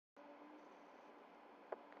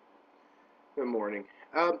Good morning.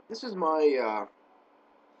 This is my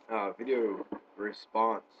video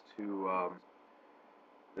response to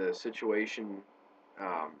the situation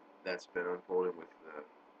um, that's been unfolding with the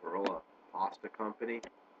Barilla Pasta Company.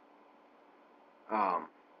 Um,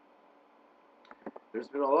 there's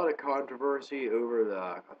been a lot of controversy over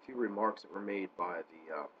a few remarks that were made by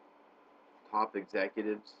the top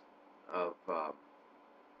executives of um,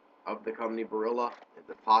 of the company Barilla,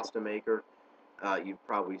 the pasta maker. You've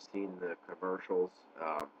probably seen the commercials.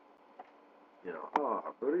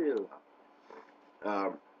 Barilla.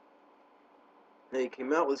 Um, they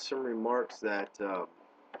came out with some remarks that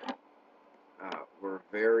were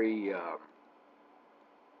very, how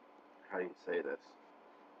do you say this,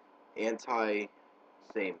 anti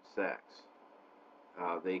same sex.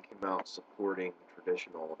 They came out supporting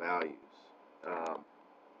traditional values. Um,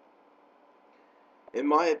 in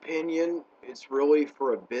my opinion, it's really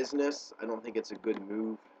for a business. I don't think it's a good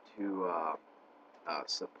move to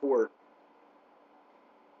support.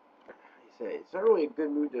 How do you say? It's not really a good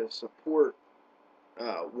move to support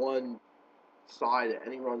one side,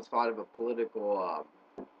 any one side of a political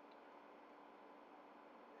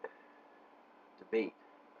debate.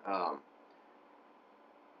 Um,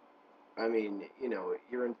 I mean,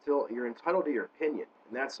 you're entitled to your opinion,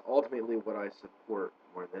 and that's ultimately what I support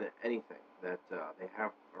more than anything. That they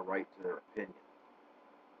have a right to their opinion.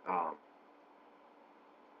 Um,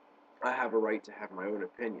 I have a right to have my own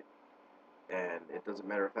opinion, and it doesn't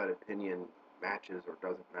matter if that opinion matches or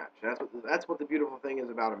doesn't match. That's what the beautiful thing is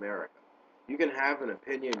about America. You can have an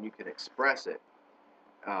opinion, you can express it,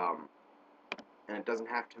 um, and it doesn't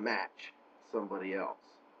have to match somebody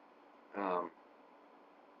else. Um,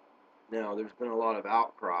 Now, there's been a lot of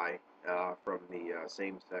outcry from the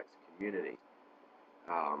same-sex community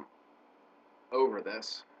um, over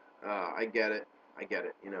this. I get it. I get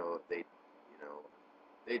it.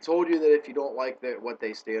 They told you that if you don't like what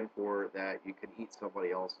they stand for, that you can eat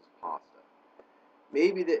somebody else's pasta.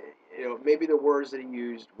 Maybe the words that he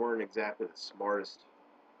used weren't exactly the smartest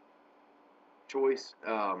choice.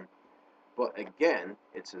 But again,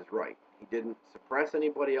 it's his right. He didn't suppress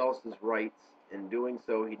anybody else's rights. In doing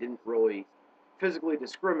so, he didn't really physically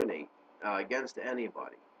discriminate against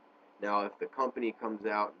anybody. Now, if the company comes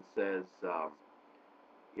out and says,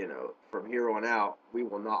 from here on out, we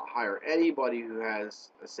will not hire anybody who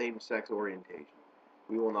has a same-sex orientation.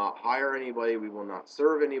 We will not hire anybody. We will not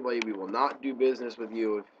serve anybody. We will not do business with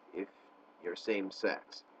you if you're same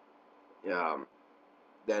sex. Um,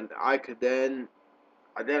 then I could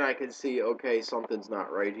see, okay, something's not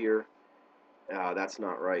right here. That's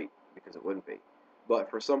not right because it wouldn't be. But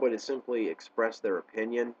for somebody to simply express their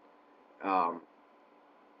opinion, um,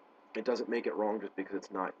 it doesn't make it wrong just because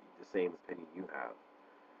it's not the same opinion you have.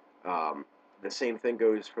 The same thing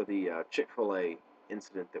goes for the Chick-fil-A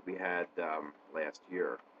incident that we had last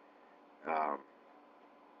year. Um,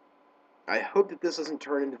 I hope that this doesn't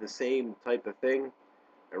turn into the same type of thing.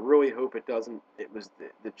 I really hope it doesn't. It was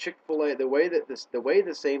the Chick-fil-A, the way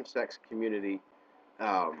the same-sex community,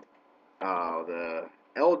 um, the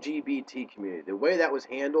LGBT community, the way that was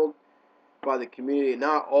handled by the community.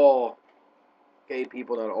 Not all gay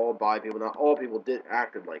people, not all bi people, not all people did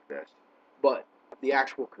acted like this, but the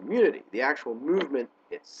actual community, the actual movement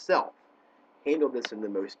itself, handled this in the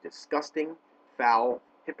most disgusting, foul,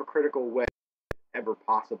 hypocritical way ever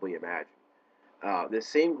possibly imagined. The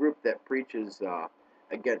same group that preaches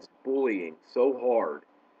against bullying so hard,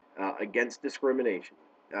 against discrimination,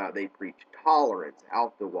 they preach tolerance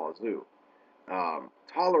out the wazoo.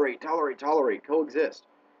 Tolerate, tolerate, tolerate, coexist.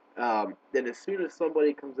 Then as soon as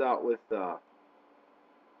somebody comes out with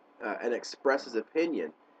and expresses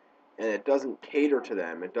opinion, and it doesn't cater to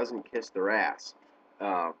them, it doesn't kiss their ass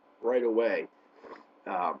uh, right away.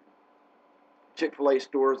 Um, Chick-fil-A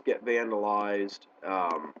stores get vandalized.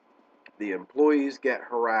 The employees get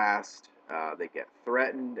harassed. They get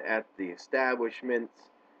threatened at the establishments.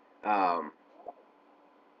 Um,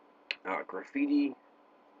 Graffiti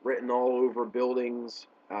written all over buildings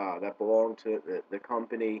that belong to the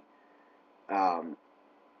company. Um,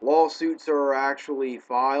 Lawsuits are actually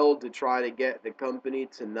filed to try to get the company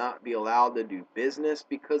to not be allowed to do business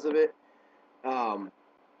because of it. Um,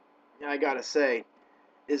 I gotta say,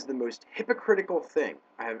 is the most hypocritical thing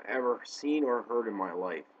I have ever seen or heard in my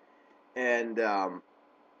life. And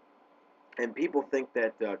people think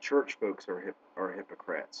that church folks are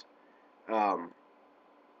hypocrites. Um,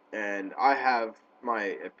 and I have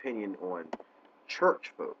my opinion on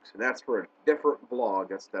church folks, and that's for a different blog.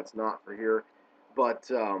 That's not for here, but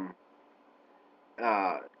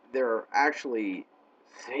uh, they're actually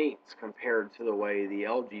saints compared to the way the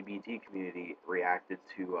LGBT community reacted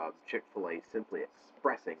to Chick-fil-A simply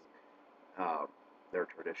expressing um, their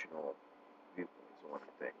traditional viewpoints on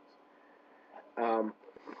things. Um,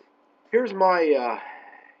 here's my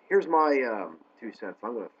two cents.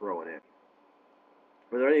 I'm going to throw it in.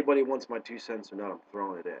 Whether anybody wants my 2 cents or not, I'm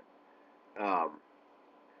throwing it in.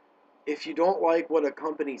 If you don't like what a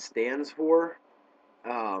company stands for,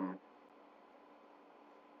 um,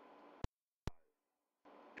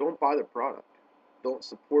 don't buy the product. Don't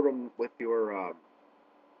support them with your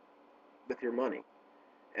money.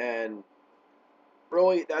 And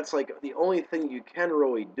really, that's like the only thing you can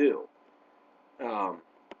really do. Um,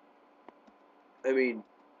 I mean,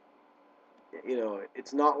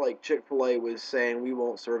 it's not like Chick-fil-A was saying we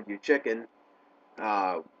won't serve you chicken.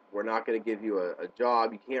 Uh, we're not going to give you a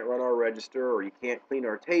job. You can't run our register, or you can't clean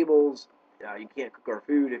our tables. You can't cook our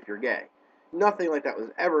food if you're gay. Nothing like that was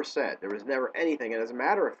ever said. There was never anything. And as a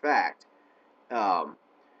matter of fact, um,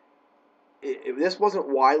 this wasn't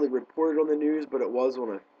widely reported on the news, but it was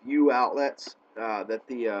on a few outlets that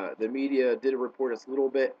the media did report us a little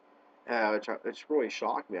bit, which really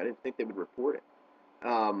shocked me. I didn't think they would report it.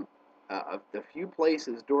 A few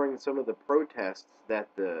places during some of the protests that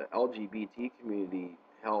the LGBT community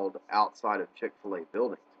held outside of Chick-fil-A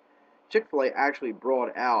buildings, Chick-fil-A actually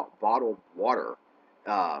brought out bottled water.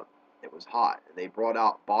 Uh, it was hot. They brought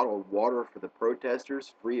out bottled water for the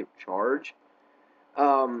protesters free of charge.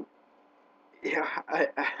 Um, yeah,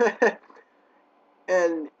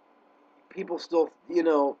 and people still,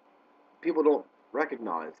 people don't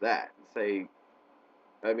recognize that and say,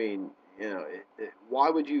 I mean, why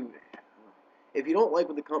would you, if you don't like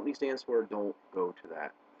what the company stands for, don't go to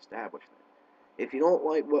that establishment. If you don't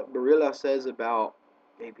like what Barilla says about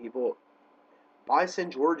gay people, buy San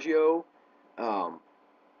Giorgio. Um,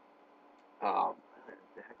 um,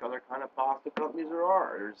 the heck other kind of pasta companies there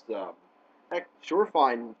are? There's heck,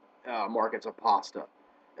 Surefine markets of pasta.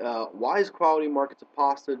 Wise quality markets of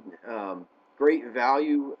pasta. Great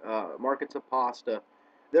value markets of pasta.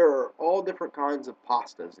 There are all different kinds of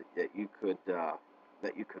pastas that you could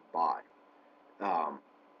buy. Um,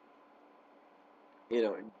 you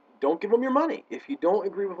know, don't give them your money. If you don't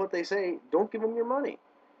agree with what they say, don't give them your money.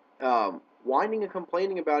 Whining and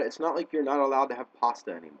complaining about it, it's not like you're not allowed to have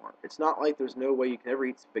pasta anymore. It's not like there's no way you can ever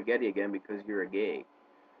eat spaghetti again because you're a gay.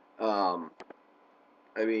 Um,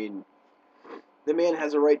 I mean, the man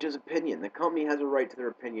has a right to his opinion. The company has a right to their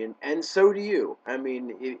opinion, and so do you. I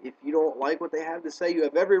mean, if you don't like what they have to say, you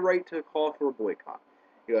have every right to call for a boycott.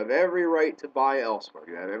 You have every right to buy elsewhere.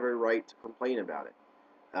 You have every right to complain about it.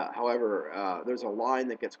 However, there's a line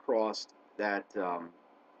that gets crossed that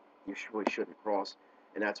you really shouldn't cross,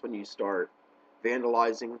 and that's when you start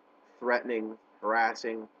vandalizing, threatening,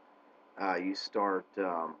 harassing. You start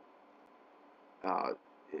uh,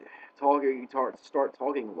 start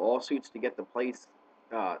talking lawsuits to get the place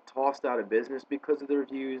tossed out of business because of their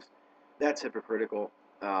views. That's hypocritical.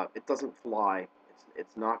 It doesn't fly.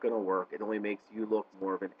 It's not going to work. It only makes you look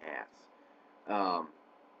more of an ass. Um,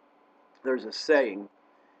 there's a saying,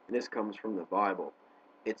 and this comes from the Bible.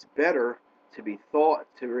 It's better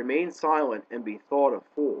to remain silent and be thought a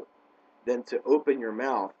fool than to open your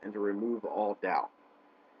mouth and to remove all doubt.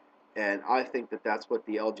 And I think that that's what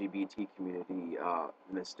the LGBT community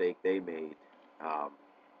mistake they made um,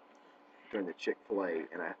 during the Chick-fil-A,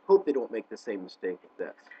 and I hope they don't make the same mistake with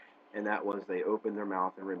this. And that was they opened their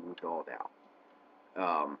mouth and removed all doubt.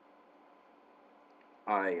 Um,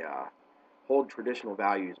 I hold traditional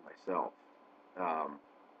values myself. Um,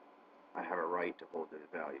 I have a right to hold those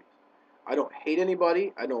values. I don't hate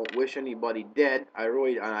anybody. I don't wish anybody dead. I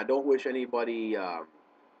don't wish anybody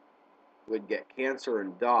would get cancer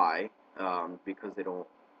and die because they don't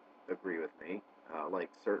agree with me, like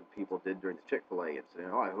certain people did during the Chick-fil-A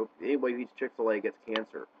incident. Oh, I hope anybody who eats Chick-fil-A gets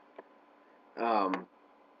cancer. Um,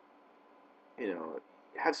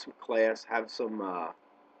 have some class, have some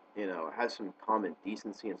common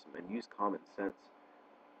decency and use common sense.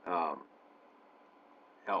 Um,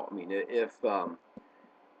 hell, I mean, if that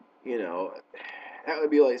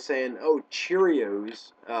would be like saying, oh,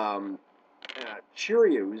 Cheerios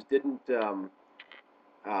didn't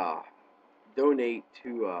uh, donate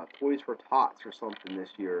to Toys for Tots or something this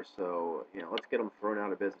year, so let's get them thrown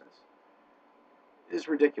out of business. It's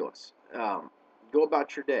ridiculous. Go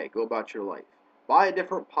about your day. Go about your life. Buy a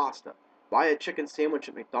different pasta. Buy a chicken sandwich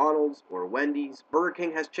at McDonald's or Wendy's. Burger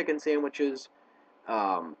King has chicken sandwiches.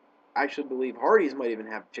 I actually believe Hardee's might even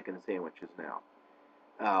have chicken sandwiches now.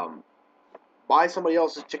 Buy somebody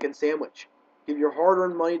else's chicken sandwich. Give your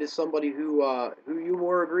hard-earned money to somebody who you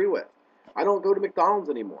more agree with. I don't go to McDonald's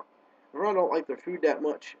anymore. I don't like their food that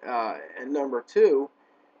much. And number two,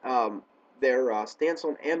 their stance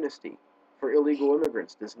on amnesty for illegal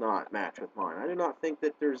immigrants does not match with mine. I do not think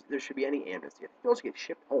that there should be any amnesty. I think those get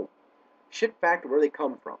shipped home, shipped back to where they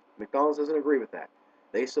come from. McDonald's doesn't agree with that.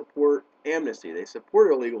 They support amnesty. They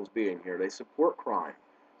support illegals being here. They support crime.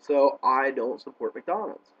 So I don't support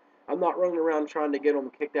McDonald's. I'm not running around trying to get them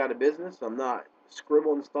kicked out of business. I'm not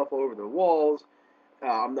scribbling stuff over the walls.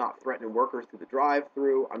 I'm not threatening workers through the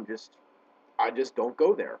drive-through. I just don't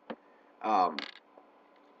go there. Um,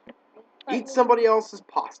 Eat somebody else's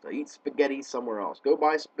pasta. Eat spaghetti somewhere else. Go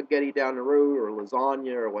buy spaghetti down the road or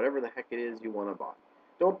lasagna or whatever the heck it is you want to buy.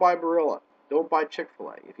 Don't buy Barilla. Don't buy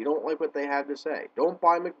Chick-fil-A if you don't like what they have to say. Don't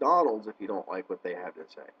buy McDonald's if you don't like what they have to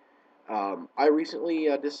say. I recently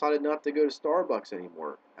decided not to go to Starbucks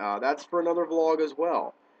anymore. That's for another vlog as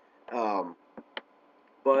well. Um,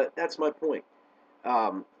 but that's my point.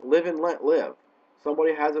 Live and let live.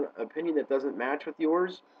 Somebody has an opinion that doesn't match with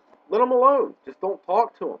yours, let them alone. Just don't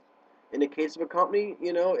talk to them. In the case of a company, hey,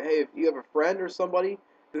 if you have a friend or somebody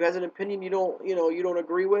who has an opinion you don't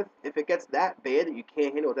agree with, if it gets that bad that you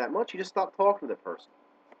can't handle it that much, you just stop talking to the person.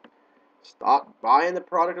 Stop buying the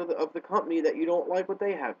product of the company that you don't like what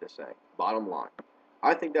they have to say. Bottom line.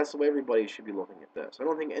 I think that's the way everybody should be looking at this. I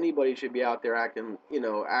don't think anybody should be out there acting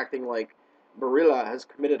like Barilla has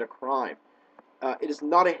committed a crime. It is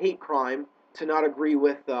not a hate crime to not agree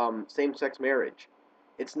with same-sex marriage.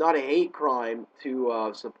 It's not a hate crime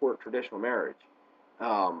to support traditional marriage.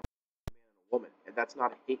 Woman, and that's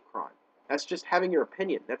not a hate crime. That's just having your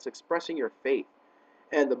opinion. That's expressing your faith.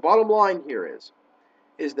 And the bottom line here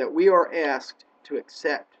is that we are asked to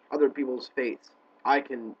accept other people's faiths. I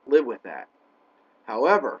can live with that.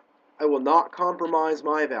 However, I will not compromise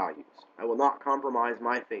my values. I will not compromise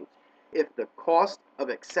my faith. If the cost of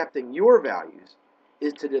accepting your values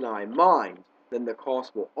is to deny mine, then the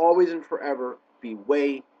cost will always and forever be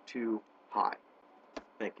way too high.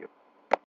 Thank you.